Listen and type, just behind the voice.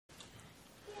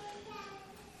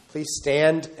Please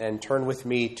stand and turn with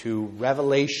me to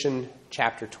Revelation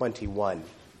chapter 21.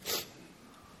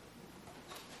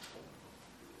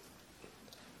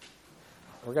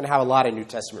 We're going to have a lot of New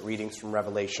Testament readings from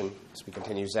Revelation as we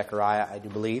continue Zechariah, I do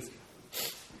believe.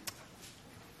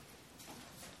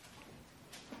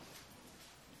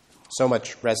 So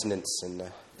much resonance and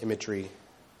imagery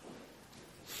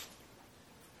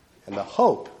and the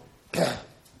hope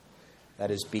that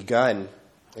is begun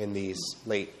in these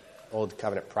late Old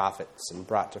Covenant prophets and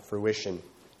brought to fruition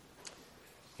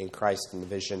in Christ in the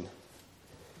vision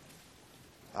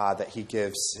that he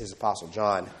gives his Apostle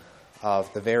John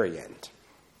of the very end.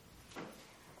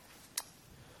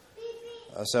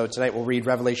 So tonight we'll read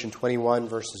Revelation 21,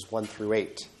 verses 1 through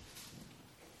 8.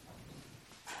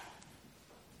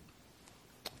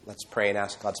 Let's pray and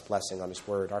ask God's blessing on his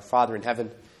word. Our Father in heaven,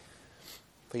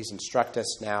 please instruct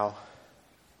us now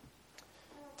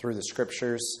through the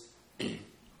Scriptures.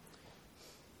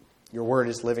 Your word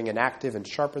is living and active and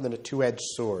sharper than a two-edged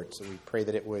sword, so we pray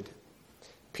that it would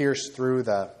pierce through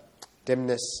the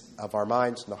dimness of our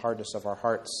minds and the hardness of our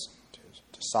hearts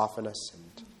to soften us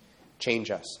and change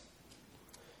us.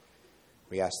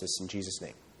 We ask this in Jesus'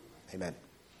 name. Amen.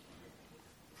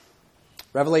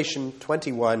 Revelation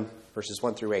 21, verses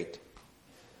 1 through 8.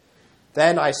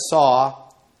 Then I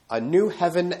saw a new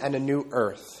heaven and a new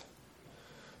earth.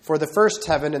 For the first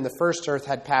heaven and the first earth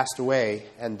had passed away,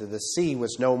 and the sea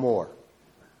was no more.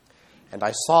 And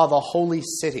I saw the holy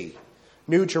city,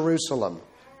 New Jerusalem,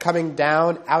 coming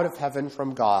down out of heaven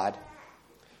from God,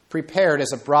 prepared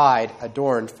as a bride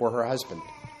adorned for her husband.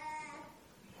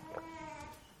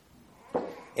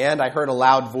 And I heard a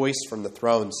loud voice from the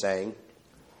throne saying,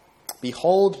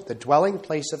 "Behold, the dwelling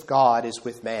place of God is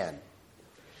with man.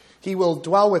 He will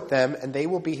dwell with them, and they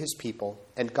will be his people,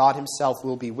 and God himself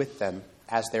will be with them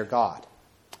as their God.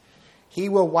 He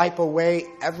will wipe away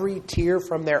every tear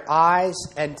from their eyes,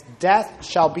 and death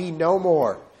shall be no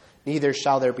more. Neither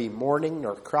shall there be mourning,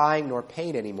 nor crying, nor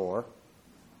pain anymore.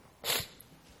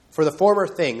 For the former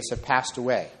things have passed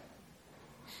away."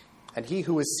 And he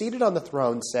who was seated on the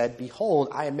throne said, "Behold,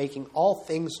 I am making all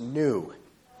things new."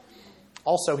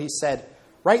 Also he said,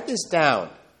 "Write this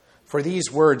down, for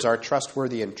these words are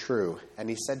trustworthy and true." And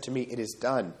he said to me, "It is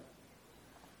done.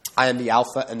 I am the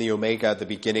Alpha and the Omega, the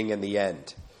beginning and the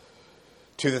end.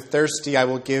 To the thirsty I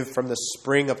will give from the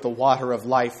spring of the water of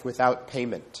life without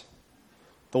payment.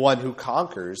 The one who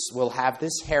conquers will have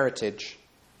this heritage,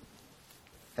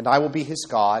 and I will be his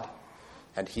God,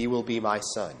 and he will be my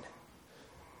son.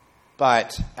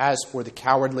 But as for the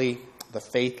cowardly, the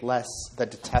faithless, the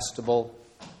detestable,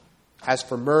 as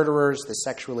for murderers, the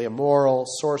sexually immoral,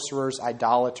 sorcerers,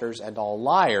 idolaters, and all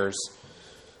liars,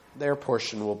 their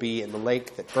portion will be in the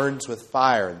lake that burns with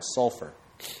fire and sulfur,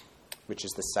 which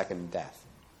is the second death."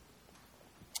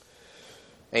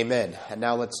 Amen. And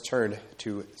now let's turn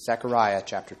to Zechariah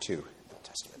chapter 2, Old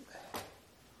Testament.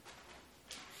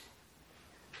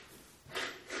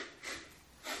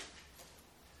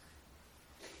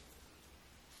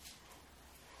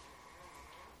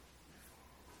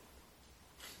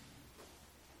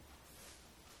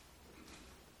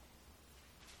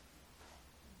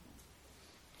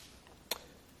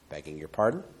 Begging your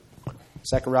pardon.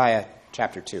 Zechariah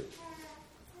chapter 2.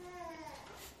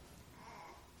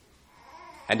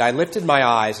 "And I lifted my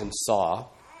eyes and saw,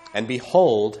 and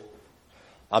behold,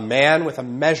 a man with a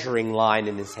measuring line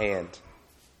in his hand.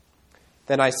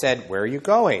 Then I said, 'Where are you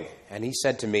going?' And he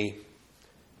said to me,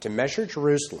 'To measure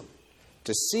Jerusalem,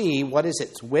 to see what is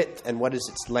its width and what is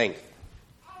its length.'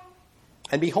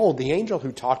 And behold, the angel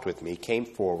who talked with me came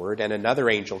forward, and another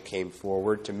angel came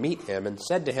forward to meet him and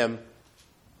said to him,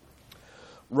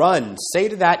 'Run, say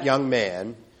to that young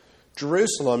man,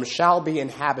 Jerusalem shall be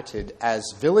inhabited as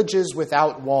villages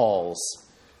without walls,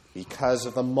 because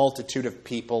of the multitude of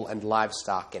people and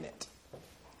livestock in it.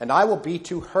 And I will be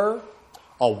to her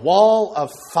a wall of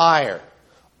fire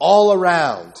all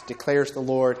around, declares the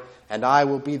Lord, and I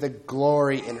will be the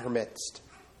glory in her midst.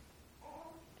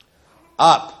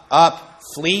 Up, up,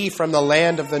 flee from the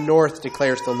land of the north,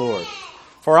 declares the Lord.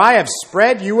 For I have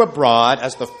spread you abroad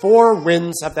as the four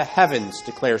winds of the heavens,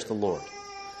 declares the Lord.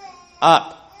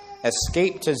 Up,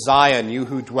 escape to Zion, you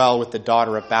who dwell with the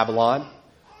daughter of Babylon.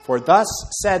 For thus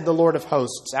said the Lord of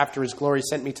hosts, after his glory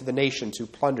sent me to the nations who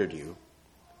plundered you.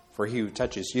 For he who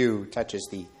touches you touches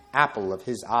the apple of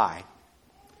his eye.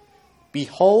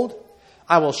 Behold,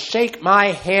 I will shake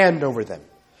my hand over them,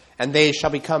 and they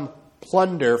shall become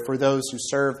plunder for those who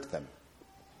served them.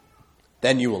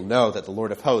 Then you will know that the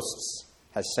Lord of hosts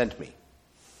has sent me.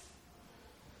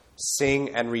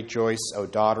 Sing and rejoice, O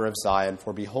daughter of Zion,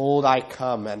 for behold, I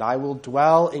come, and I will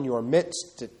dwell in your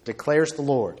midst, declares the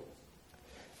Lord.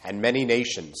 And many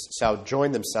nations shall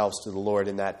join themselves to the Lord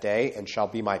in that day, and shall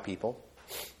be my people.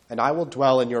 And I will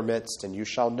dwell in your midst, and you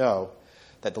shall know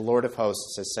that the Lord of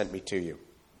hosts has sent me to you.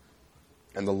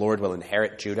 And the Lord will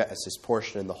inherit Judah as his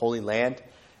portion in the Holy Land,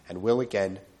 and will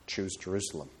again choose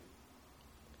Jerusalem.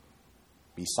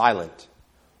 Be silent,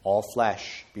 all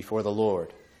flesh, before the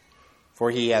Lord, for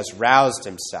he has roused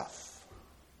himself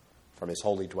from his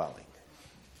holy dwelling.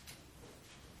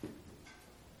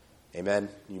 Amen.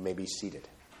 You may be seated.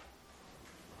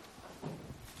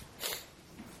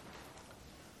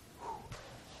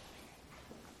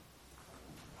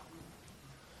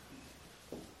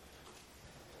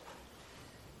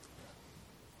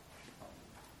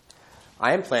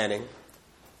 I am planning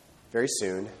very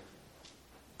soon,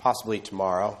 possibly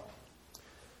tomorrow,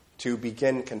 to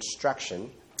begin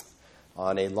construction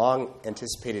on a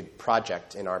long-anticipated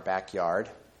project in our backyard.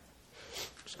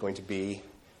 It's going to be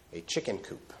a chicken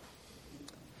coop.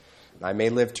 I may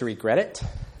live to regret it,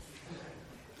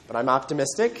 but I'm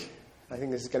optimistic. I think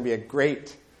this is going to be a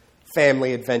great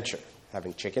family adventure,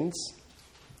 having chickens.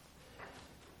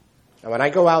 Now, when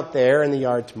I go out there in the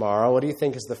yard tomorrow, what do you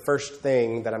think is the first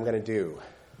thing that I'm going to do?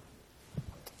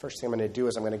 The first thing I'm going to do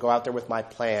is I'm going to go out there with my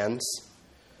plans.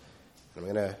 I'm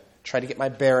going to try to get my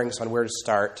bearings on where to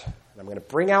start. And I'm going to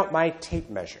bring out my tape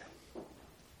measure. I'm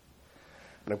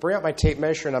going to bring out my tape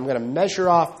measure, and I'm going to measure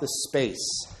off the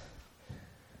space.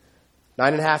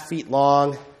 9.5 feet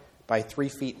long by 3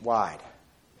 feet wide,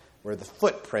 where the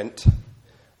footprint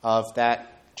of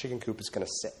that chicken coop is going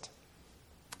to sit.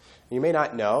 You may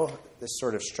not know, this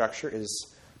sort of structure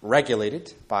is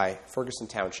regulated by Ferguson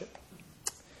Township.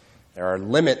 There are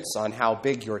limits on how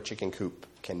big your chicken coop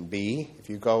can be. If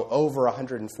you go over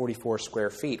 144 square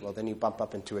feet, well, then you bump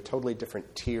up into a totally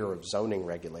different tier of zoning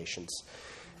regulations.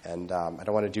 And I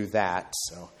don't want to do that.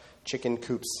 So chicken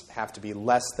coops have to be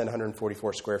less than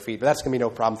 144 square feet. But that's going to be no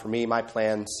problem for me. My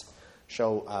plans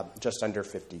show just under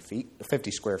 50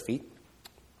 square feet.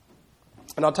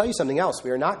 And I'll tell you something else.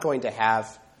 We are not going to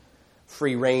have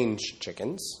free-range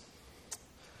chickens.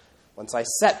 Once I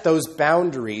set those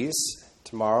boundaries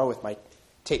tomorrow with my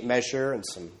tape measure and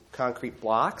some concrete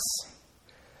blocks,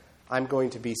 I'm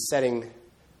going to be setting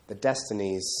the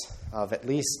destinies of at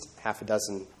least half a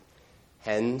dozen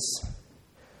hens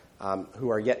who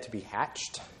are yet to be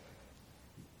hatched.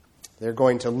 They're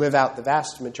going to live out the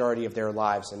vast majority of their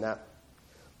lives in that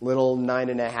little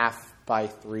 9.5 by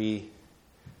 3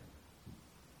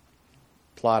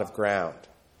 plot of ground.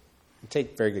 We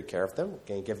take very good care of them. We're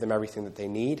going to give them everything that they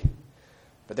need.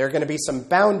 But there are going to be some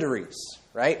boundaries,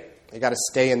 right? They got to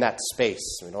stay in that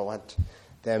space. We don't want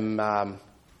them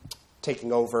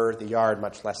taking over the yard,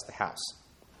 much less the house.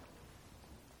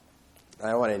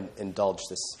 I don't want to indulge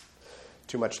this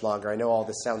too much longer. I know all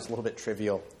this sounds a little bit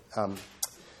trivial,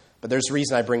 but there's a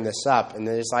reason I bring this up, and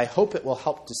that is I hope it will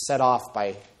help to set off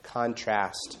by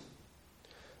contrast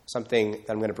something that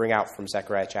I'm going to bring out from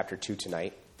Zechariah chapter 2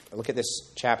 tonight. I look at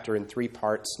this chapter in 3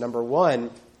 parts. Number 1,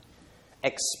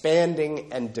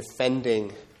 expanding and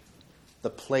defending the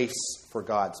place for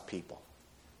God's people.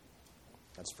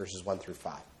 That's verses 1 through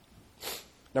 5.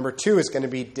 Number 2 is going to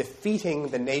be defeating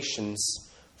the nations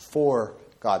for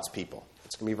God's people.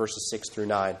 It's going to be verses 6 through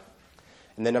 9.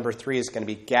 And then number 3 is going to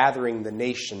be gathering the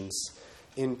nations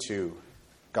into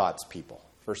God's people,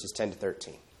 verses 10 to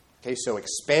 13. Okay, so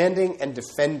expanding and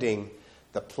defending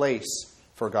the place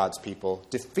for God's people,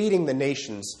 defeating the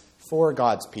nations for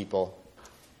God's people,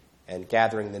 and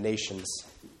gathering the nations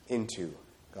into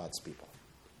God's people.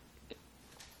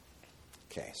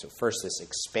 Okay, so first this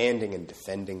expanding and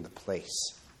defending the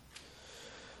place.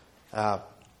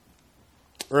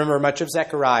 Remember, much of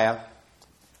Zechariah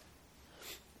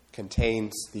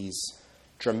contains these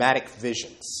dramatic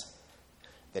visions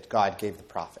that God gave the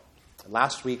prophet. And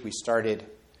last week we started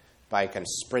by kind of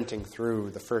sprinting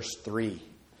through the first 3.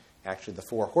 Actually, the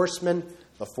 4 horsemen,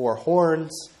 the 4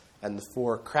 horns, and the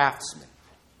 4 craftsmen.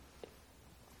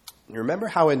 You remember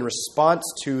how in response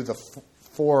to the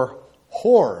 4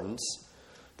 horns,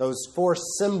 those 4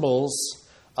 symbols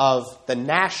of the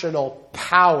national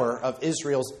power of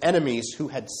Israel's enemies who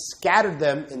had scattered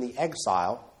them in the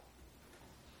exile,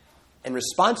 in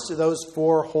response to those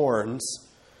 4 horns,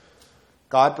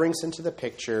 God brings into the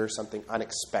picture something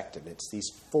unexpected. It's these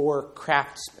 4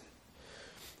 craftsmen.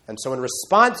 And so in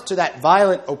response to that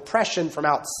violent oppression from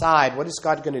outside, what is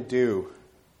God going to do?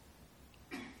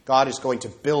 God is going to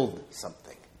build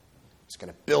something. He's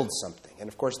going to build something. And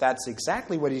of course, that's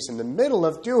exactly what he's in the middle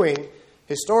of doing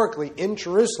historically in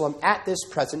Jerusalem at this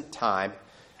present time,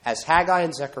 as Haggai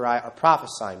and Zechariah are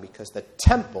prophesying, because the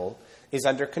temple is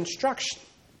under construction.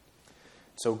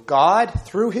 So God,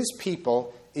 through his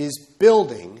people, is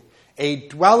building a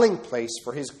dwelling place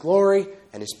for his glory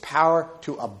and his power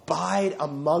to abide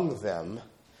among them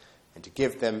and to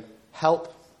give them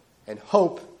help and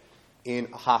hope in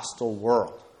a hostile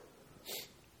world.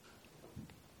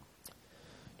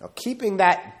 Now, keeping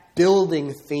that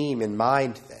building theme in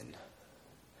mind, then,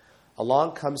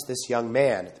 along comes this young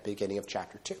man at the beginning of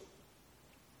chapter 2.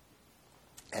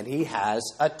 And he has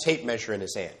a tape measure in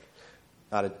his hand.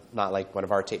 Not like one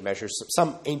of our tape measures.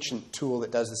 Some ancient tool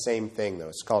that does the same thing, though.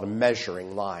 It's called a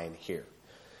measuring line here.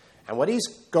 And what he's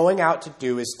going out to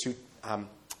do is to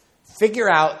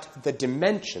figure out the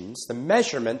dimensions, the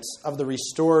measurements of the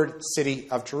restored city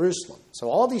of Jerusalem. So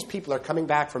all these people are coming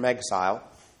back from exile.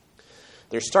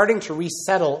 They're starting to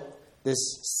resettle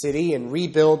this city and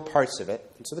rebuild parts of it.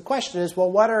 And so the question is, well,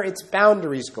 what are its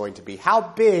boundaries going to be? How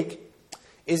big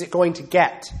is it going to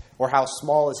get? Or how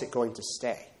small is it going to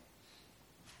stay?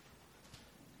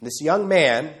 This young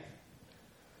man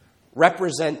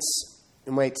represents,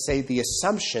 you might say, the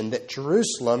assumption that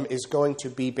Jerusalem is going to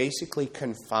be basically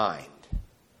confined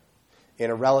in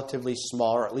a relatively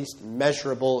small, or at least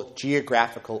measurable,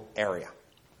 geographical area.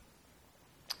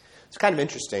 It's kind of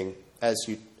interesting as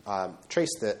you trace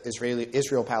the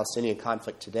Israel-Palestinian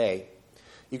conflict today.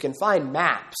 You can find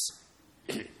maps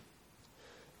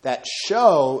that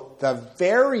show the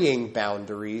varying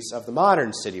boundaries of the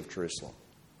modern city of Jerusalem,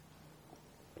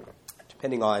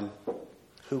 depending on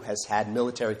who has had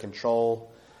military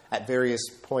control at various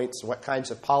points and what kinds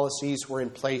of policies were in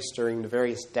place during the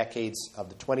various decades of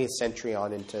the 20th century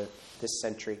on into this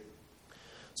century.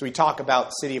 So we talk about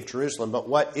the city of Jerusalem, but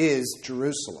what is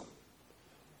Jerusalem?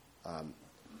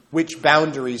 Which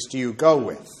boundaries do you go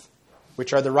with?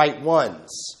 Which are the right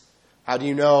ones? How do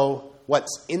you know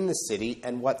what's in the city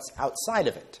and what's outside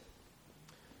of it?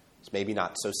 It's maybe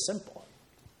not so simple.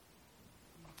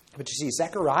 But you see,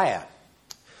 Zechariah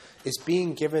is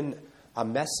being given a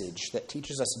message that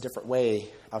teaches us a different way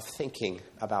of thinking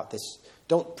about this.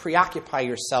 Don't preoccupy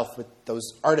yourself with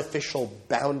those artificial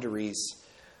boundaries,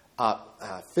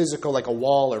 physical like a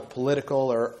wall or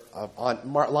political or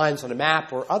on lines on a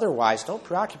map or otherwise. Don't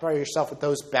preoccupy yourself with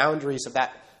those boundaries of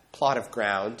that plot of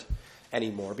ground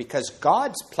anymore, because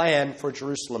God's plan for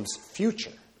Jerusalem's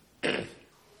future,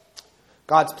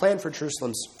 God's plan for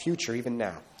Jerusalem's future even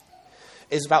now,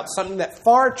 is about something that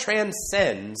far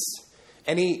transcends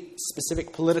any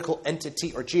specific political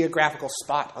entity or geographical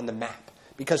spot on the map.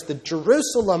 Because the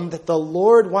Jerusalem that the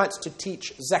Lord wants to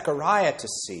teach Zechariah to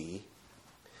see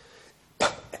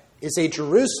is a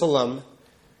Jerusalem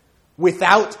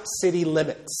without city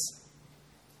limits.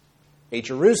 A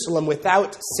Jerusalem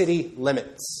without city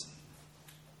limits.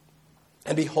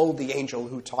 And behold, the angel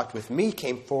who talked with me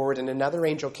came forward, and another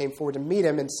angel came forward to meet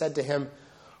him and said to him,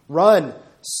 "Run,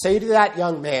 say to that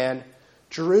young man,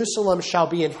 Jerusalem shall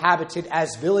be inhabited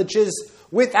as villages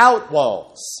without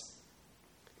walls,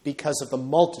 because of the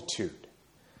multitude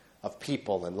of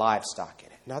people and livestock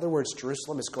in it." In other words,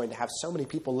 Jerusalem is going to have so many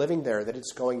people living there that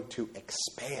it's going to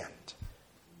expand.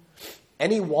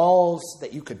 Any walls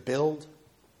that you could build,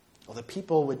 well, the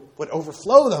people would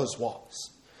overflow those walls.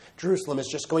 Jerusalem is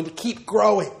just going to keep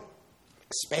growing,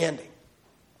 expanding.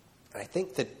 And I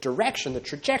think the direction, the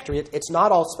trajectory, it's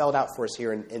not all spelled out for us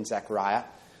here in Zechariah,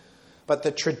 but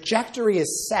the trajectory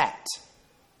is set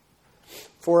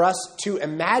for us to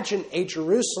imagine a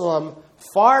Jerusalem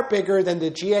far bigger than the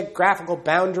geographical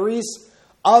boundaries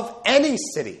of any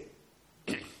city.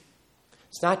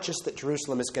 It's not just that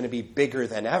Jerusalem is going to be bigger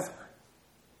than ever.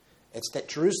 It's that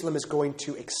Jerusalem is going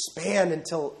to expand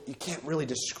until you can't really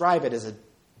describe it as a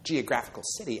geographical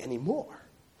city anymore.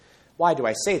 Why do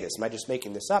I say this? Am I just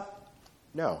making this up?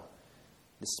 No.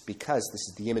 This is because this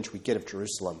is the image we get of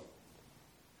Jerusalem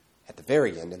at the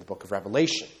very end in the book of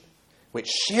Revelation, which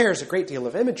shares a great deal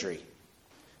of imagery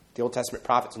with the Old Testament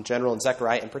prophets in general and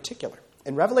Zechariah in particular.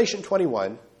 In Revelation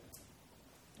 21,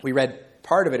 we read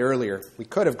part of it earlier. We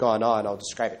could have gone on. I'll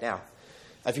describe it now.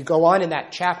 If you go on in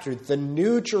that chapter, the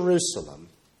new Jerusalem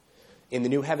in the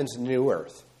new heavens and the new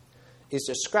earth is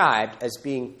described as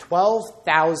being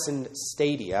 12,000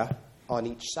 stadia on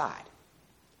each side.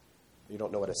 You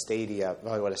don't know what a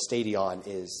stadion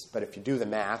is, but if you do the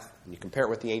math and you compare it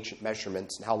with the ancient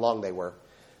measurements and how long they were,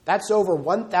 that's over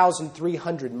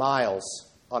 1,300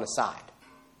 miles on a side.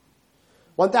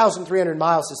 1,300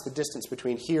 miles is the distance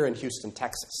between here and Houston,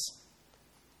 Texas.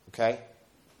 Okay?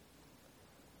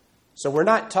 So we're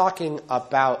not talking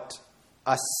about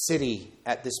a city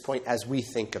at this point as we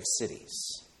think of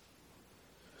cities.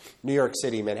 New York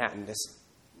City, Manhattan is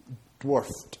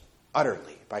dwarfed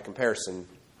utterly by comparison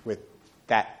with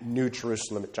that new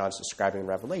Jerusalem that John's describing in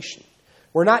Revelation.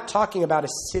 We're not talking about a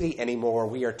city anymore.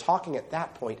 We are talking at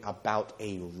that point about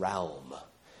a realm,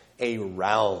 a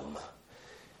realm.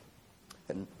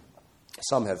 And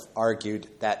some have argued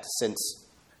that since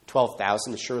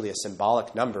 12,000 is surely a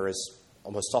symbolic number, as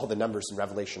almost all the numbers in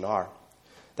Revelation are,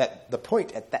 that the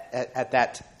point at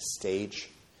that stage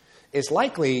is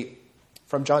likely,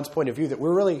 from John's point of view, that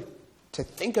we're really to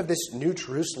think of this New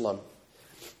Jerusalem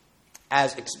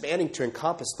as expanding to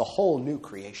encompass the whole new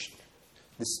creation.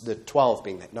 The 12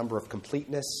 being that number of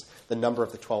completeness, the number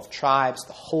of the 12 tribes,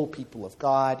 the whole people of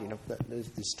God.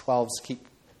 These 12s keep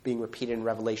being repeated in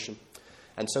Revelation.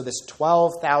 And so this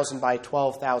 12,000 by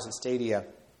 12,000 stadia,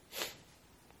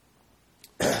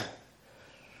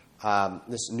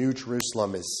 this New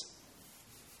Jerusalem is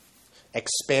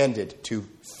expanded to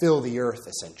fill the earth,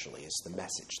 essentially, is the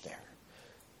message there.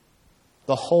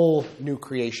 The whole new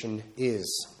creation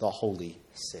is the holy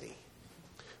city,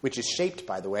 which is shaped,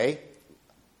 by the way,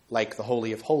 like the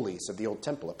Holy of Holies of the Old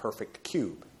Temple, a perfect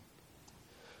cube.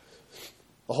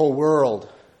 The whole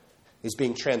world is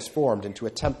being transformed into a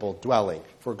temple dwelling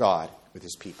for God with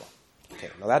his people. Okay,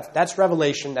 now that's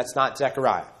Revelation. That's not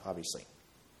Zechariah, obviously.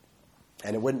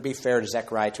 And it wouldn't be fair to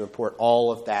Zechariah to import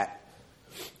all of that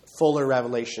fuller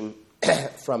revelation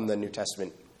from the New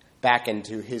Testament back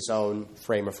into his own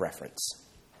frame of reference.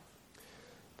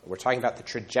 But we're talking about the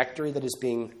trajectory that is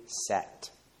being set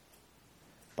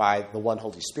by the one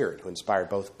Holy Spirit who inspired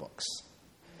both books.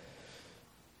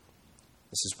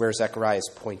 This is where Zechariah is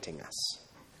pointing us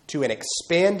to an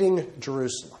expanding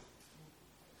Jerusalem,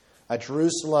 a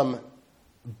Jerusalem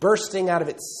bursting out of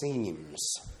its seams,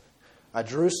 a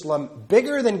Jerusalem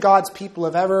bigger than God's people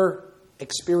have ever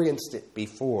experienced it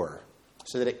before,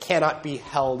 so that it cannot be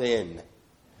held in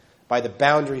by the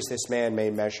boundaries this man may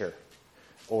measure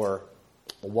or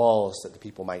the walls that the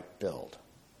people might build.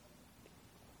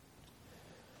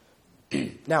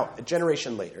 Now, a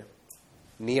generation later,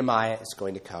 Nehemiah is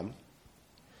going to come,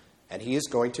 and he is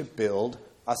going to build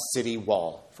a city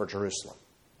wall for Jerusalem.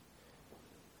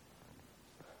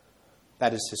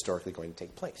 That is historically going to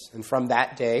take place. And from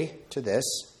that day to this,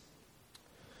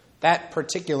 that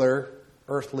particular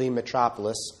earthly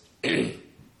metropolis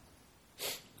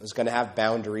is going to have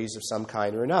boundaries of some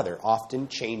kind or another, often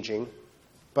changing,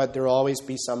 but there will always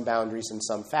be some boundaries in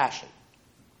some fashion.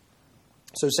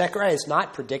 So Zechariah is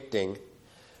not predicting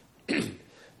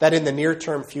that in the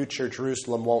near-term future,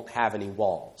 Jerusalem won't have any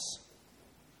walls.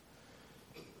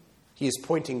 He is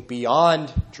pointing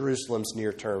beyond Jerusalem's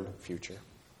near-term future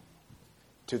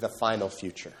to the final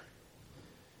future,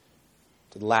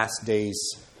 to the last days,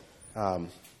 the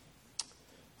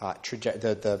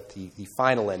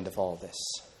final end of all this,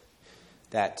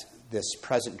 that this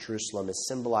present Jerusalem is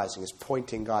symbolizing, is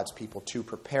pointing God's people to,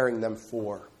 preparing them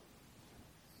for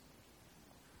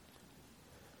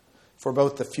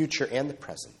both the future and the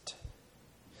present.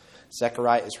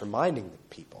 Zechariah is reminding the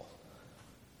people.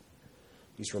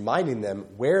 He's reminding them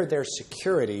where their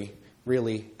security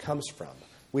really comes from,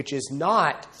 which is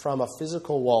not from a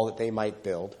physical wall that they might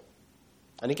build.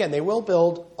 And again, they will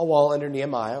build a wall under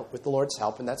Nehemiah with the Lord's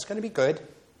help, and that's going to be good.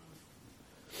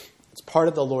 It's part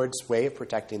of the Lord's way of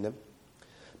protecting them.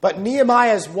 But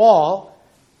Nehemiah's wall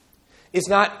is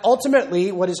not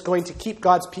ultimately what is going to keep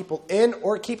God's people in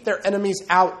or keep their enemies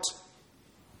out.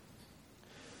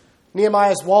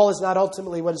 Nehemiah's wall is not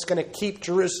ultimately what is going to keep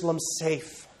Jerusalem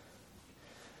safe.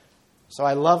 So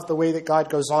I love the way that God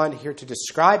goes on here to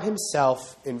describe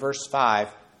himself in verse 5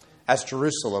 as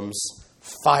Jerusalem's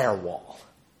firewall.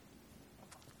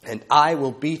 And I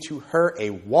will be to her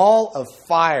a wall of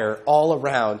fire all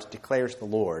around, declares the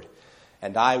Lord,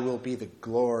 and I will be the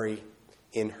glory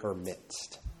in her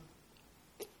midst.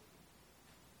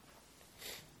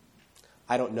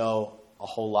 I don't know a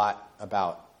whole lot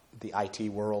about the IT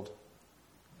world,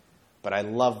 but I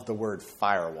love the word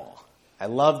firewall. I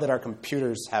love that our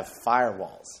computers have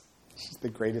firewalls. It's the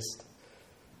greatest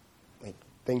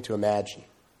thing to imagine.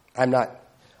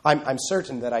 I'm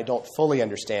certain that I don't fully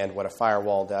understand what a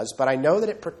firewall does, but I know that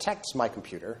it protects my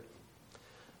computer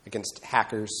against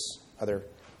hackers, other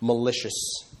malicious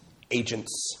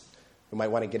agents who might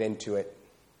want to get into it.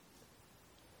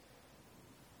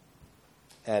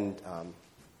 And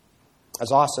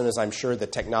as awesome as I'm sure the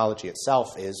technology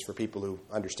itself is for people who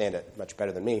understand it much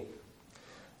better than me,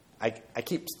 I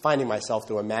keep finding myself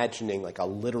though imagining like a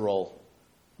literal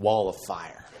wall of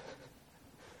fire,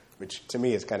 which to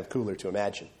me is kind of cooler to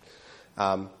imagine.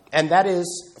 And that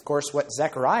is, of course, what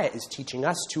Zechariah is teaching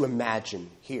us to imagine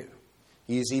here.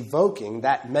 He is evoking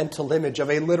that mental image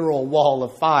of a literal wall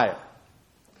of fire.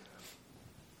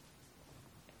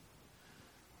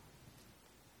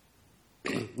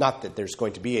 Not that there's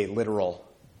going to be a literal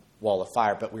wall of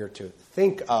fire, but we are to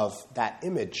think of that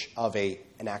image of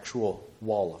an actual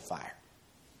wall of fire.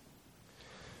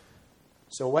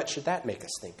 So what should that make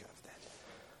us think of then?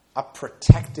 A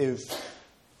protective,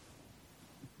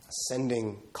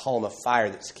 ascending column of fire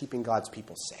that's keeping God's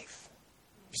people safe.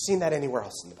 Have you seen that anywhere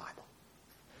else in the Bible?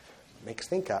 What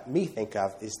makes me think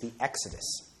of is the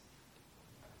Exodus.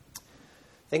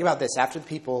 Think about this. After the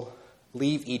people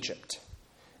leave Egypt,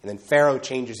 and then Pharaoh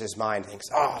changes his mind, thinks,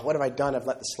 what have I done? I've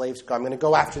let the slaves go. I'm going to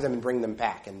go after them and bring them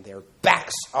back. And their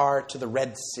backs are to the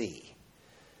Red Sea.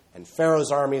 And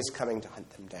Pharaoh's army is coming to hunt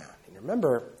them down. And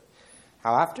remember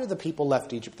how after the people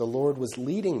left Egypt, the Lord was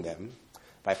leading them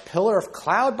by a pillar of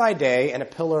cloud by day and a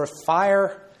pillar of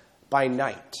fire by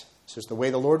night. So it's the way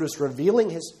the Lord was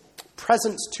revealing his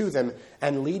presence to them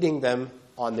and leading them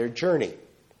on their journey.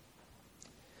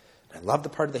 I love the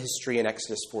part of the history in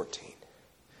Exodus 14,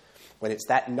 when it's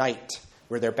that night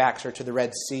where their backs are to the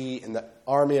Red Sea and the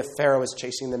army of Pharaoh is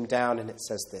chasing them down, and it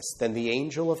says this, "Then the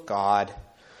angel of God,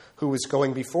 who was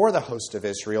going before the host of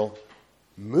Israel,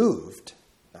 moved,"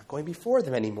 not going before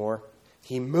them anymore,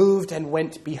 "he moved and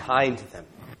went behind them.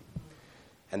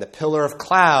 And the pillar of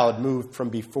cloud moved from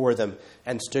before them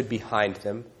and stood behind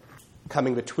them,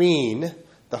 coming between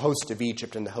the host of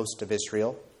Egypt and the host of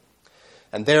Israel.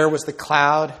 And there was the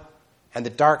cloud and the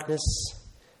darkness,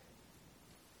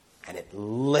 and it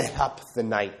lit up the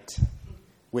night,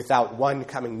 without one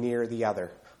coming near the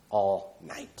other all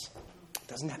night."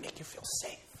 Doesn't that make you feel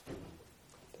safe?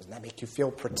 Doesn't that make you feel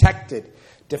protected,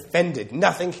 defended?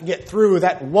 Nothing can get through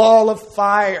that wall of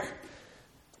fire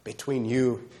between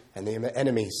you and the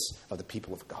enemies of the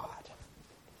people of God.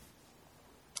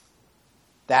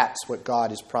 That's what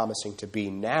God is promising to be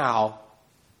now.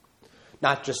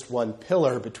 Not just one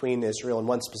pillar between Israel and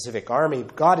one specific army.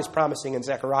 God is promising in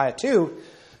Zechariah 2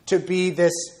 to be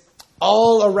this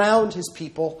all around his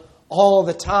people all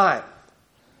the time.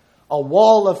 A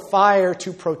wall of fire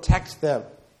to protect them.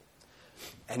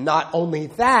 And not only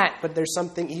that, but there's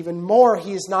something even more.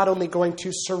 He is not only going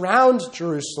to surround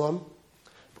Jerusalem,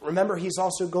 but remember, he's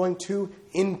also going to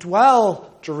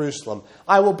indwell Jerusalem.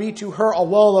 "I will be to her a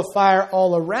wall of fire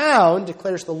all around,"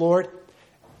 declares the Lord,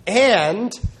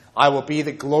 "and I will be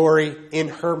the glory in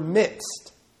her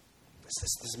midst."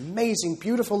 This amazing,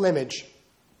 beautiful image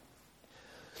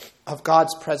of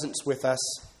God's presence with us,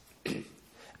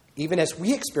 even as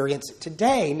we experience it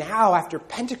today, now after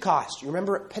Pentecost. You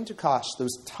remember at Pentecost,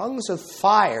 those tongues of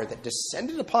fire that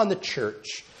descended upon the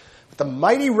church with the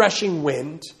mighty rushing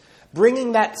wind,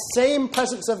 bringing that same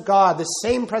presence of God, the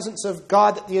same presence of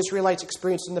God that the Israelites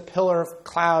experienced in the pillar of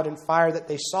cloud and fire that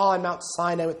they saw on Mount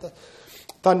Sinai with the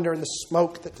thunder and the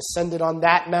smoke that descended on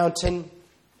that mountain.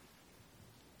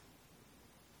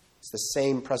 It's the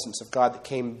same presence of God that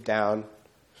came down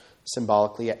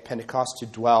symbolically at Pentecost to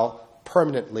dwell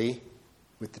permanently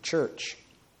with the church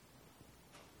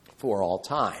for all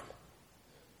time.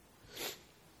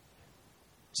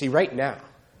 See, right now,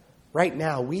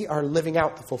 we are living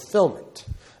out the fulfillment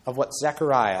of what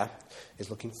Zechariah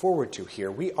is looking forward to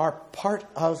here. We are part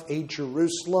of a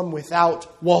Jerusalem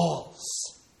without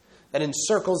walls that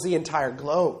encircles the entire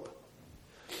globe.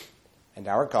 And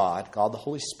our God, God the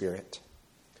Holy Spirit,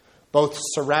 both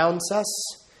surrounds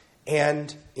us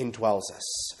and indwells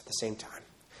us at the same time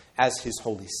as his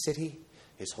holy city,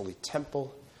 his holy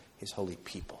temple, his holy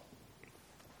people.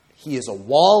 He is a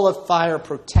wall of fire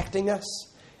protecting us,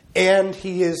 and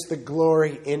he is the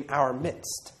glory in our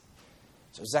midst.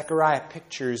 So Zechariah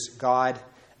pictures God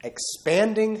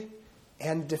expanding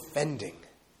and defending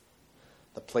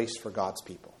the place for God's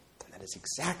people. And that is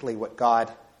exactly what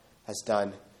God has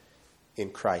done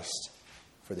in Christ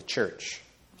for the church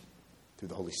through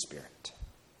the Holy Spirit.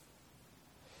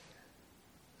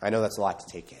 I know that's a lot to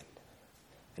take in.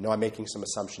 I know I'm making some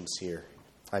assumptions here.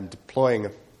 I'm deploying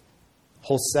a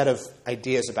whole set of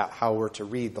ideas about how we're to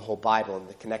read the whole Bible and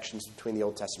the connections between the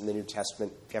Old Testament and the New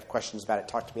Testament. If you have questions about it,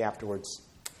 talk to me afterwards.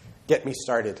 Get me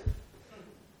started.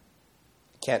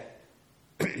 Can't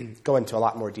go into a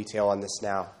lot more detail on this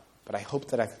now, but I hope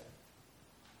that I've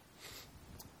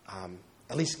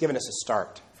at least given us a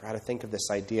start for how to think of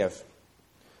this idea of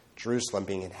Jerusalem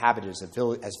being inhabited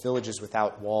as villages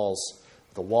without walls,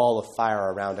 with a wall of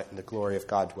fire around it and the glory of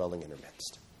God dwelling in our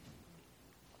midst.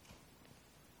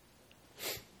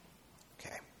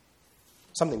 Okay.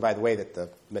 Something, by the way, that the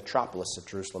metropolis of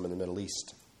Jerusalem in the Middle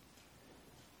East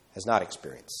has not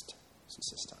experienced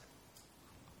since this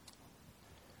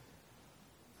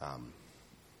time.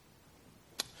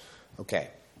 Okay.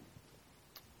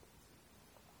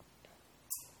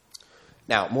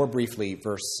 Now, more briefly,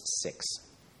 verse 6.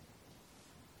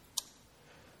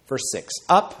 Verse 6,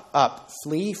 "Up, up,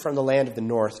 flee from the land of the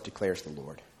north, declares the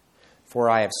Lord. For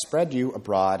I have spread you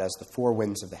abroad as the four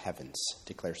winds of the heavens,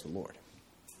 declares the Lord.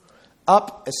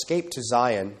 Up, escape to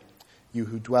Zion, you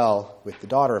who dwell with the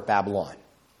daughter of Babylon.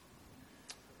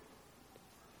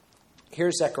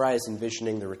 Here Zechariah is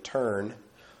envisioning the return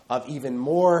of even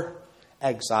more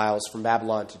exiles from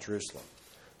Babylon to Jerusalem,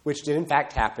 which did in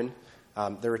fact happen.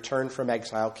 The return from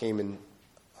exile came in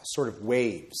sort of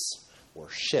waves or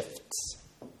shifts.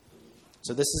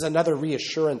 So this is another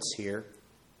reassurance here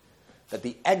that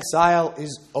the exile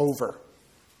is over.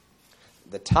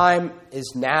 The time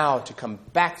is now to come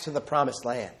back to the promised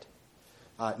land.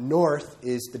 North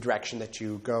is the direction that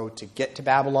you go to get to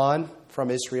Babylon from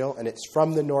Israel, and it's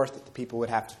from the north that the people would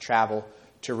have to travel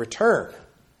to return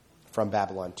from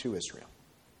Babylon to Israel.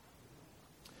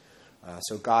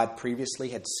 So God previously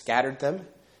had scattered them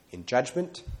in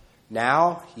judgment.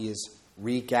 Now he is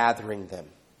regathering them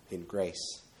in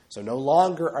grace. So no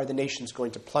longer are the nations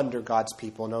going to plunder God's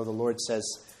people. No, the Lord says,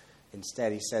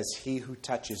 instead, he says, he who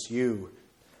touches you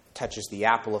touches the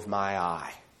apple of my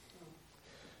eye.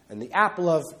 And the apple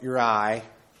of your eye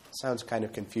sounds kind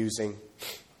of confusing.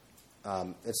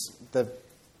 It's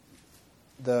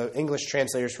the English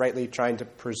translators rightly trying to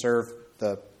preserve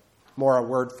the more a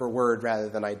word for word rather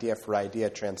than idea for idea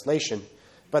translation.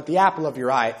 But the apple of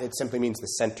your eye, it simply means the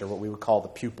center, what we would call the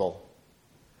pupil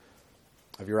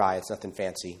of your eye. It's nothing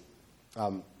fancy.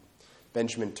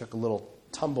 Benjamin took a little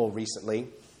tumble recently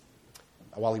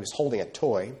while he was holding a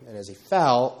toy, and as he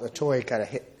fell, the toy kind of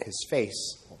hit his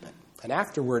face a little bit. And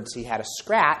afterwards, he had a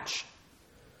scratch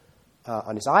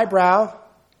on his eyebrow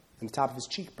and the top of his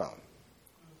cheekbone.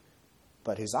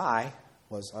 But his eye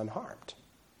was unharmed.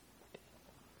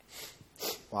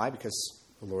 Why? Because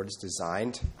the Lord has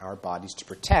designed our bodies to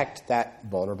protect that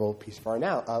vulnerable piece of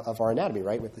our anatomy,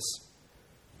 right? With this,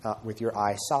 with your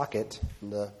eye socket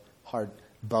and the hard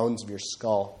bones of your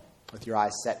skull, with your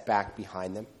eyes set back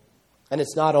behind them. And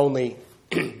it's not only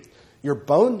your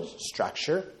bone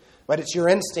structure, but it's your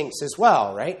instincts as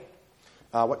well, right?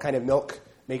 What kind of milk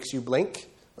makes you blink?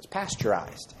 It's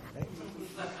pasteurized.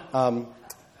 Right?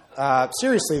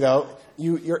 Seriously, though,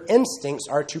 your instincts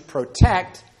are to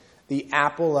protect the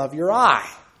apple of your eye,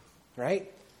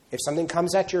 right? If something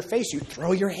comes at your face, you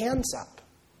throw your hands up.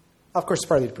 Of course,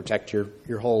 partly to protect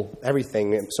your whole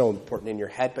everything. It's so important in your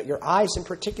head, but your eyes in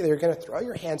particular, you're going to throw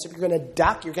your hands up. You're going to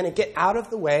duck. You're going to get out of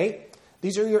the way.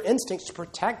 These are your instincts to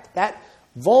protect that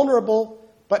vulnerable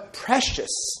but precious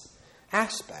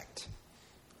aspect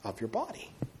of your body.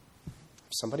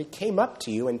 If somebody came up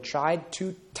to you and tried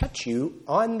to touch you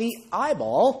on the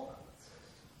eyeball,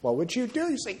 what would you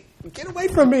do? You say, "Get away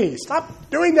from me. Stop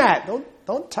doing that.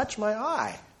 Don't touch my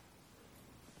eye."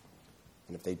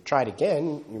 And if they tried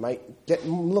again, you might get a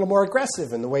little more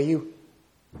aggressive in the way you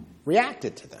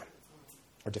reacted to them,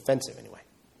 or defensive anyway.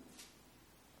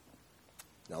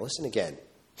 Now listen again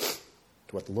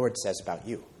to what the Lord says about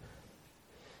you.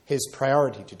 His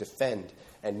priority to defend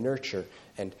and nurture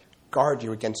and guard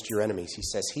you against your enemies. He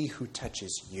says, he who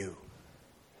touches you.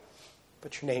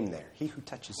 Put your name there. He who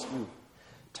touches you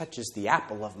touches the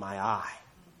apple of my eye.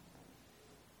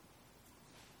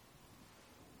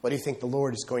 What do you think the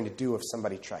Lord is going to do if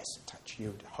somebody tries to touch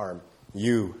you, to harm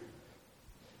you?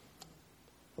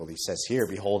 Well, he says here,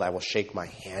 behold, I will shake my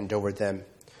hand over them.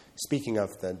 Speaking of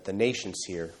the nations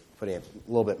here, putting a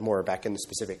little bit more back in the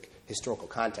specific historical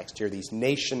context here, these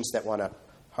nations that want to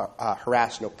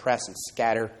harass and oppress and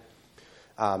scatter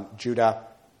Judah,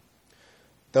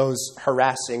 those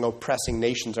harassing, oppressing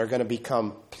nations are going to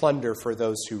become plunder for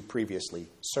those who previously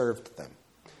served them.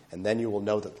 And then you will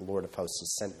know that the Lord of hosts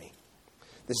has sent me.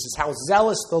 This is how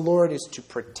zealous the Lord is to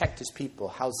protect his people,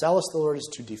 how zealous the Lord is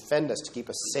to defend us, to keep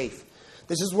us safe.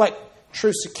 This is what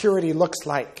true security looks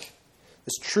like,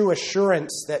 this true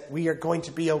assurance that we are going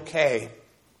to be okay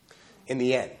in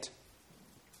the end.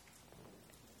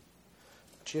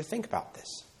 I want you to think about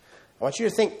this. I want you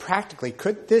to think practically,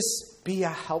 could this be a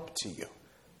help to you?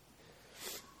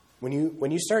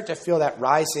 When you start to feel that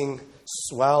rising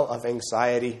swell of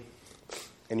anxiety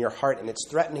in your heart, and it's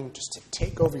threatening just to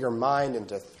take over your mind and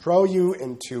to throw you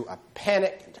into a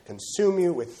panic and to consume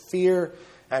you with fear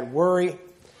and worry.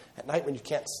 At night when you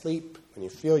can't sleep, when you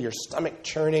feel your stomach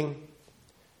churning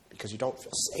because you don't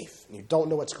feel safe and you don't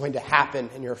know what's going to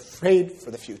happen and you're afraid for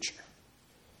the future.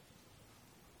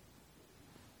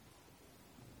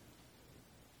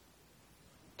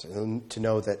 To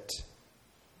know that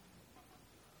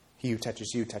he who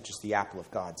touches you touches the apple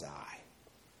of God's eye.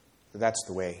 That's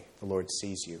the way the Lord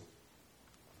sees you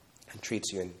and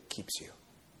treats you and keeps you.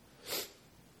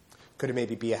 Could it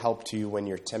maybe be a help to you when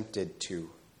you're tempted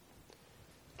to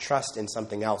trust in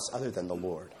something else other than the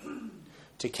Lord?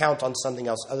 To count on something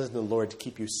else other than the Lord to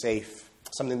keep you safe?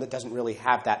 Something that doesn't really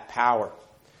have that power.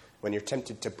 When you're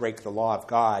tempted to break the law of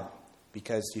God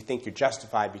because you think you're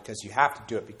justified, because you have to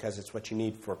do it, because it's what you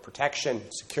need for protection,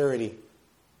 security.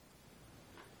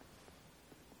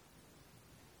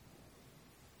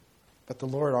 But the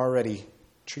Lord already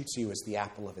treats you as the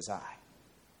apple of his eye.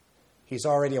 He's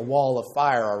already a wall of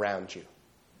fire around you.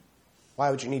 Why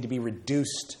would you need to be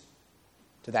reduced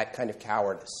to that kind of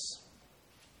cowardice?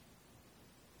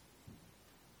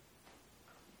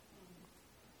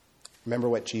 Remember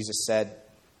what Jesus said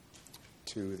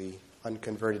to the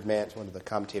unconverted man. One of the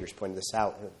commentators pointed this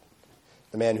out.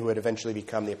 The man who would eventually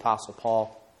become the Apostle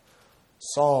Paul.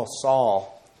 Saul,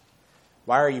 Saul,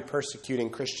 why are you persecuting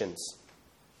Christians?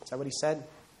 Is that what he said?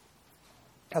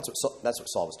 That's what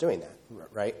Saul was doing,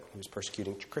 right? He was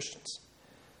persecuting Christians.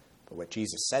 But what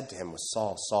Jesus said to him was,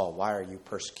 Saul, Saul, why are you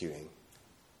persecuting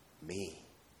me?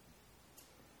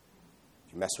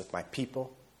 You mess with my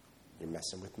people, you're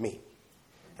messing with me.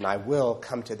 And I will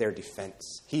come to their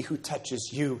defense. He who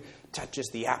touches you touches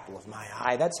the apple of my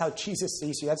eye. That's how Jesus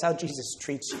sees you. That's how Jesus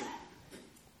treats you.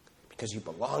 Because you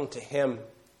belong to him,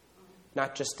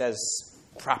 not just as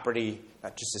property,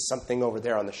 not just as something over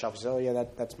there on the shelf. Oh, yeah,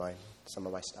 that's mine, some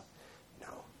of my stuff.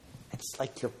 No, it's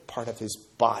like you're part of his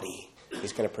body.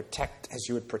 He's going to protect as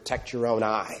you would protect your own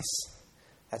eyes.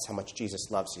 That's how much Jesus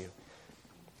loves you.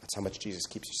 That's how much Jesus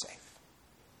keeps you safe.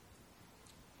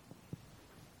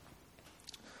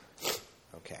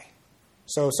 Okay.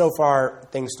 So far,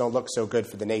 things don't look so good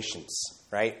for the nations,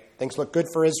 right? Things look good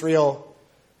for Israel.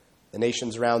 The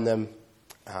nations around them,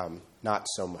 not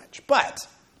so much. But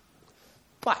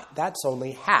that's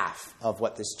only half of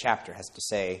what this chapter has to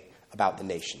say about the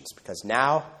nations. Because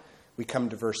now we come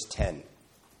to verse 10,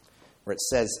 where it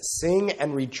says, Sing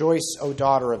and rejoice, O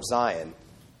daughter of Zion.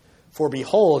 For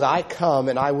behold, I come,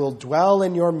 and I will dwell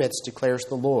in your midst, declares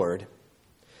the Lord.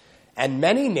 And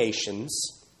many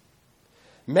nations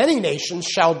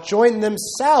shall join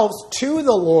themselves to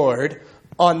the Lord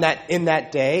in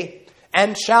that day,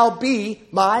 and shall be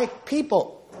my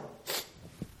people.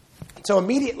 So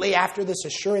immediately after this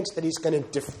assurance that he's going to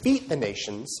defeat the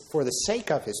nations for the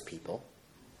sake of his people,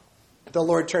 the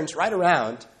Lord turns right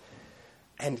around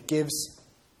and gives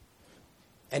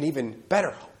an even better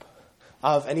hope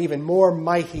of an even more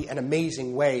mighty and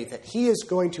amazing way that he is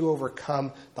going to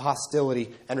overcome the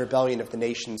hostility and rebellion of the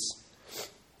nations,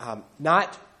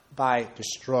 not by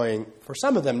destroying, for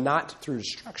some of them, not through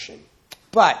destruction,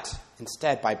 but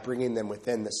instead by bringing them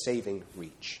within the saving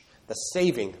reach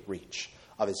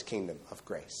of his kingdom of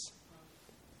grace.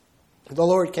 The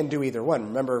Lord can do either one.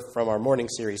 Remember from our morning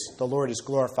series, the Lord is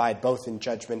glorified both in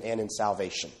judgment and in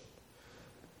salvation.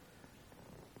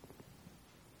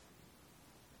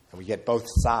 And we get both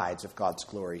sides of God's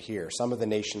glory here. Some of the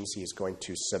nations he is going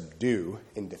to subdue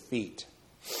in defeat.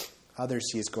 Others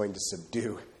he is going to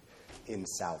subdue in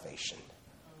salvation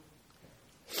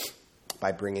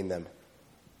by bringing them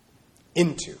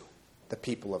into the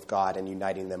people of God and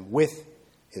uniting them with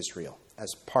Israel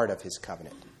as part of his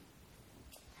covenant.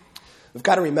 We've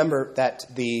got to remember that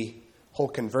the whole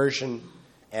conversion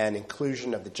and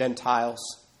inclusion of the Gentiles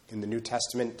in the New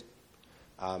Testament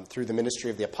through the ministry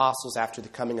of the apostles after the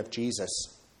coming of Jesus,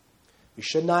 we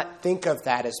should not think of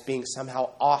that as being somehow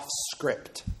off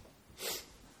script.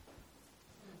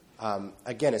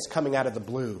 Again, it's coming out of the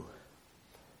blue.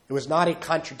 It was not a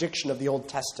contradiction of the Old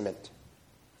Testament.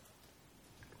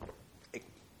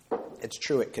 It's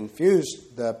true, it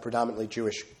confused the predominantly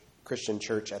Jewish Christian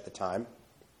church at the time.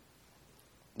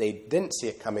 They didn't see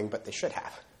it coming, but they should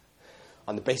have,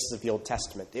 on the basis of the Old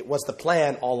Testament. It was the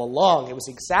plan all along. It was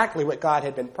exactly what God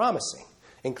had been promising,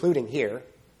 including here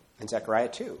in Zechariah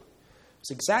 2. It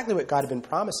was exactly what God had been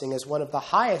promising as one of the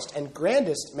highest and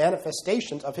grandest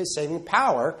manifestations of his saving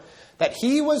power, that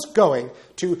he was going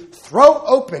to throw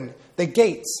open the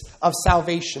gates of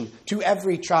salvation to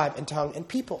every tribe and tongue and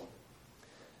people.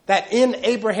 That in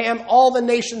Abraham, all the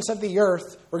nations of the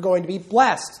earth were going to be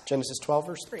blessed. Genesis 12,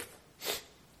 verse 3.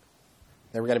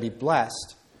 They were going to be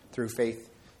blessed through faith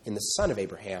in the Son of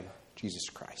Abraham, Jesus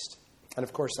Christ. And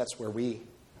of course, that's where we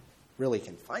really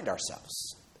can find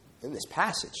ourselves in this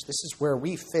passage. This is where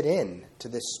we fit in to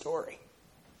this story.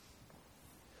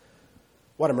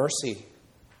 What a mercy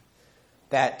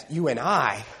that you and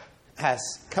I, as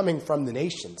coming from the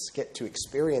nations, get to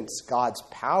experience God's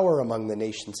power among the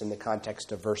nations in the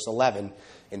context of verse 11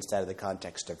 instead of the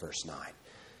context of verse 9.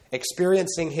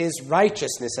 Experiencing his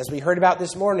righteousness, as we heard about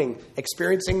this morning,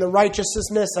 experiencing the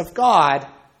righteousness of God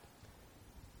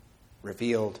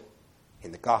revealed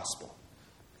in the gospel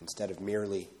instead of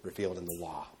merely revealed in the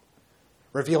law.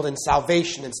 Revealed in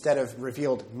salvation instead of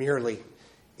revealed merely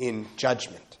in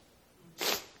judgment.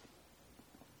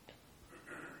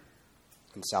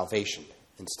 In salvation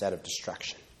instead of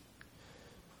destruction.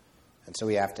 And so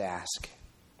we have to ask,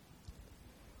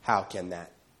 how can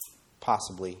that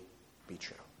possibly be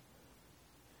true?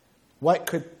 What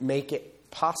could make it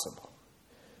possible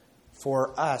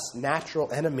for us,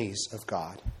 natural enemies of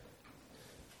God,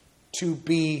 to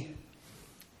be,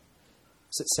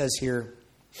 as it says here,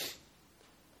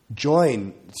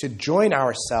 join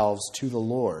ourselves to the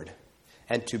Lord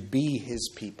and to be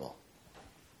his people?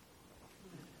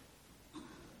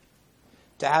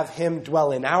 To have him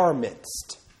dwell in our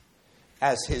midst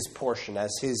as his portion,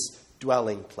 as his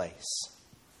dwelling place?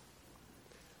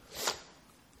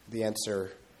 The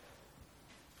answer,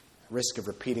 risk of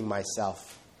repeating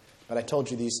myself, but I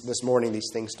told you this morning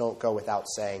these things don't go without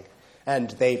saying,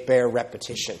 and they bear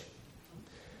repetition.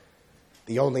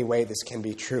 The only way this can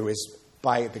be true is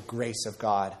by the grace of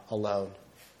God alone,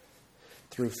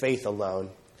 through faith alone,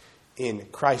 in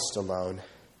Christ alone,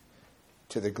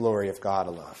 to the glory of God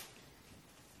alone,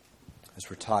 as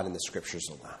we're taught in the Scriptures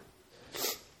alone.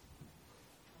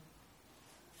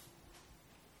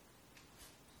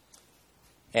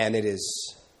 And it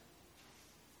is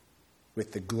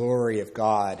with the glory of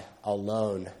God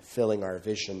alone filling our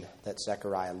vision that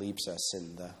Zechariah leaves us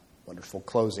in the wonderful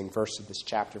closing verse of this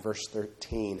chapter, verse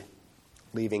 13,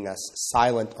 leaving us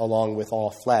silent along with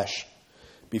all flesh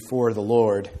before the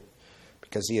Lord,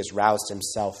 because he has roused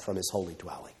himself from his holy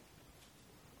dwelling,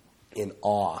 in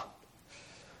awe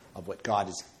of what God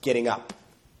is getting up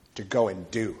to go and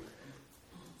do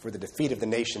for the defeat of the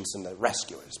nations and the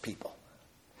rescue of his people.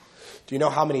 Do you know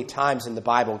how many times in the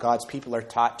Bible God's people are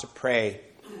taught to pray,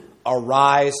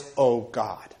 "Arise, O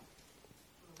God"?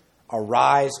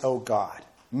 Arise, O God.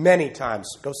 Many times.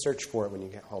 Go search for it when you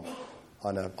get home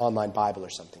on an online Bible or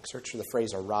something. Search for the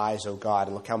phrase, "Arise, O God,"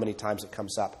 and look how many times it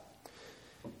comes up.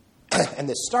 And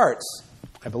this starts,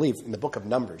 I believe, in the book of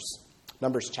Numbers.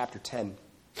 Numbers chapter 10.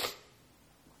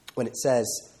 When it says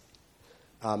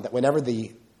that whenever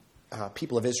the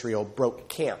people of Israel broke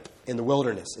camp in the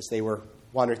wilderness, as they were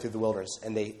wandering through the wilderness,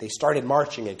 and they started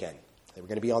marching again. They were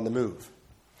going to be on the move.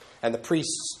 And the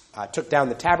priests took down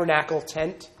the tabernacle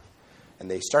tent,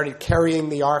 and they started carrying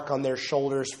the ark on their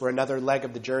shoulders for another leg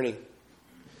of the journey.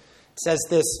 It says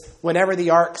this, whenever the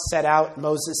ark set out,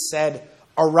 Moses said,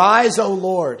 "Arise, O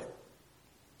Lord,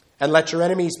 and let your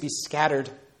enemies be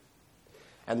scattered,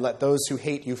 and let those who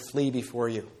hate you flee before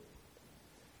you."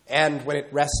 And when it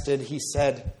rested, he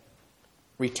said,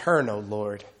 "Return, O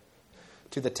Lord,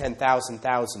 to the 10,000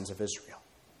 thousands of Israel."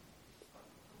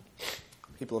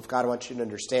 People of God, I want you to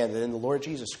understand that in the Lord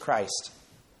Jesus Christ,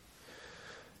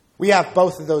 we have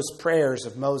both of those prayers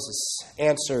of Moses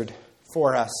answered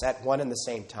for us at one and the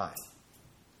same time.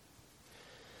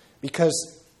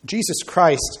 Because Jesus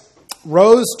Christ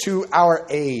rose to our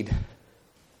aid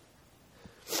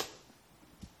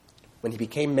when he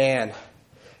became man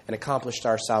and accomplished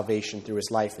our salvation through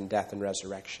his life and death and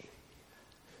resurrection.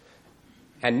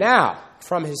 And now,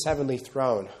 from his heavenly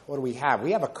throne, what do we have?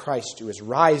 We have a Christ who is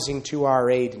rising to our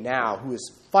aid now, who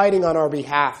is fighting on our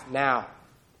behalf now.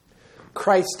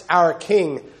 Christ, our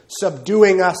King,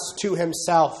 subduing us to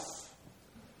himself,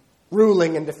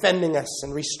 ruling and defending us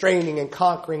and restraining and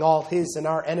conquering all his and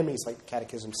our enemies, like the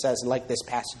Catechism says, and like this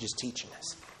passage is teaching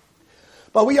us.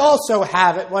 But we also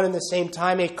have at one and the same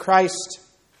time a Christ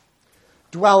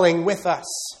dwelling with us,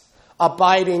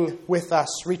 abiding with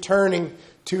us, returning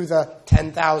to the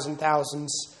 10,000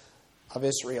 thousands of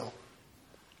Israel.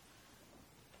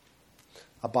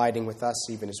 Abiding with us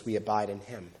even as we abide in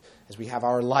him, as we have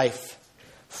our life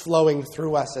flowing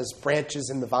through us as branches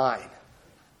in the vine,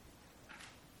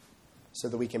 so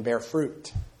that we can bear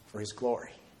fruit for his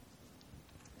glory.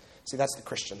 See, that's the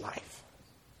Christian life.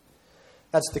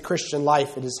 That's the Christian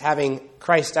life. It is having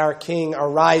Christ our King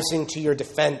arising to your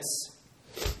defense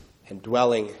and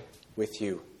dwelling with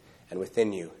you and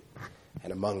within you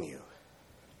and among you.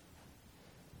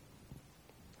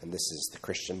 And this is the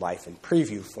Christian life in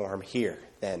preview form here,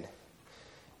 then,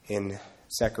 in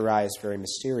Zechariah's very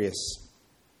mysterious,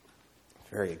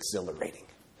 very exhilarating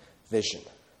vision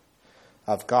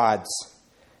of God's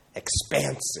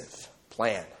expansive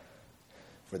plan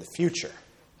for the future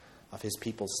of his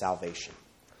people's salvation.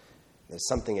 There's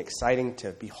something exciting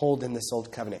to behold in this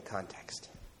Old Covenant context.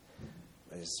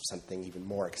 There's something even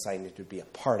more exciting to be a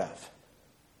part of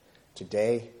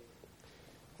today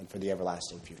and for the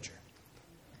everlasting future.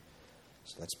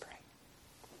 So let's pray.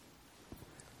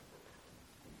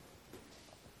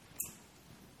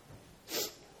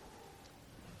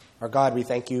 Our God, we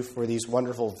thank you for these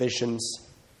wonderful visions.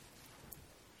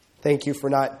 Thank you for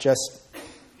not just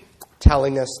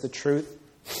telling us the truth,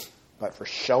 but for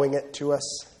showing it to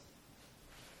us.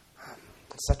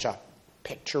 It's such a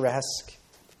picturesque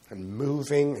and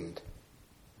moving and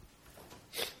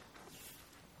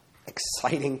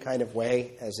exciting kind of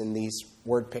way, as in these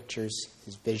word pictures,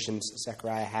 these visions that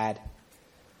Zechariah had.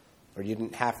 Lord, you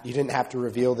didn't have to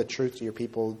reveal the truth to your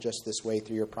people just this way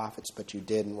through your prophets, but you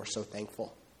did, and we're so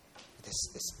thankful.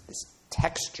 This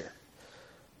texture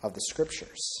of the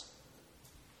Scriptures,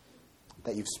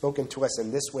 that you've spoken to us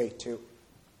in this way too.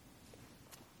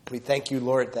 We thank you,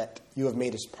 Lord, that you have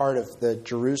made us part of the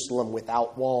Jerusalem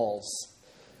without walls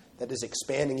that is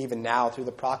expanding even now through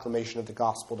the proclamation of the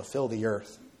gospel to fill the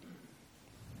earth.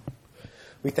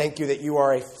 We thank you that you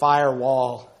are a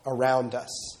firewall around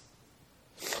us.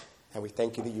 And we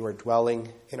thank you that you are dwelling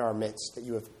in our midst, that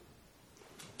you have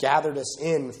gathered us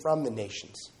in from the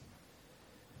nations,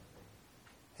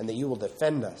 and that you will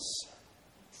defend us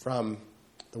from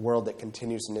the world that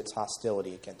continues in its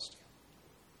hostility against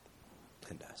you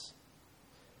and us.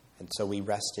 And so we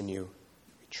rest in you,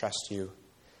 we trust you,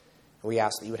 and we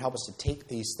ask that you would help us to take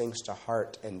these things to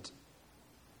heart and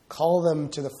call them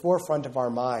to the forefront of our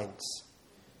minds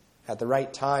at the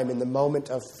right time, in the moment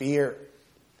of fear,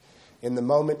 in the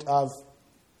moment of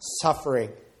suffering,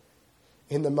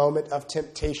 in the moment of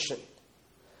temptation,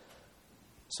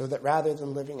 so that rather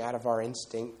than living out of our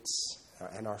instincts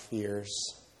and our fears,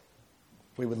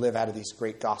 we would live out of these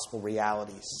great gospel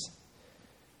realities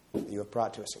that you have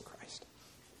brought to us in Christ,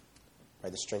 by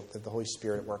the strength of the Holy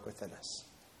Spirit at work within us.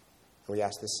 And we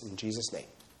ask this in Jesus' name.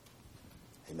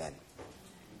 Amen.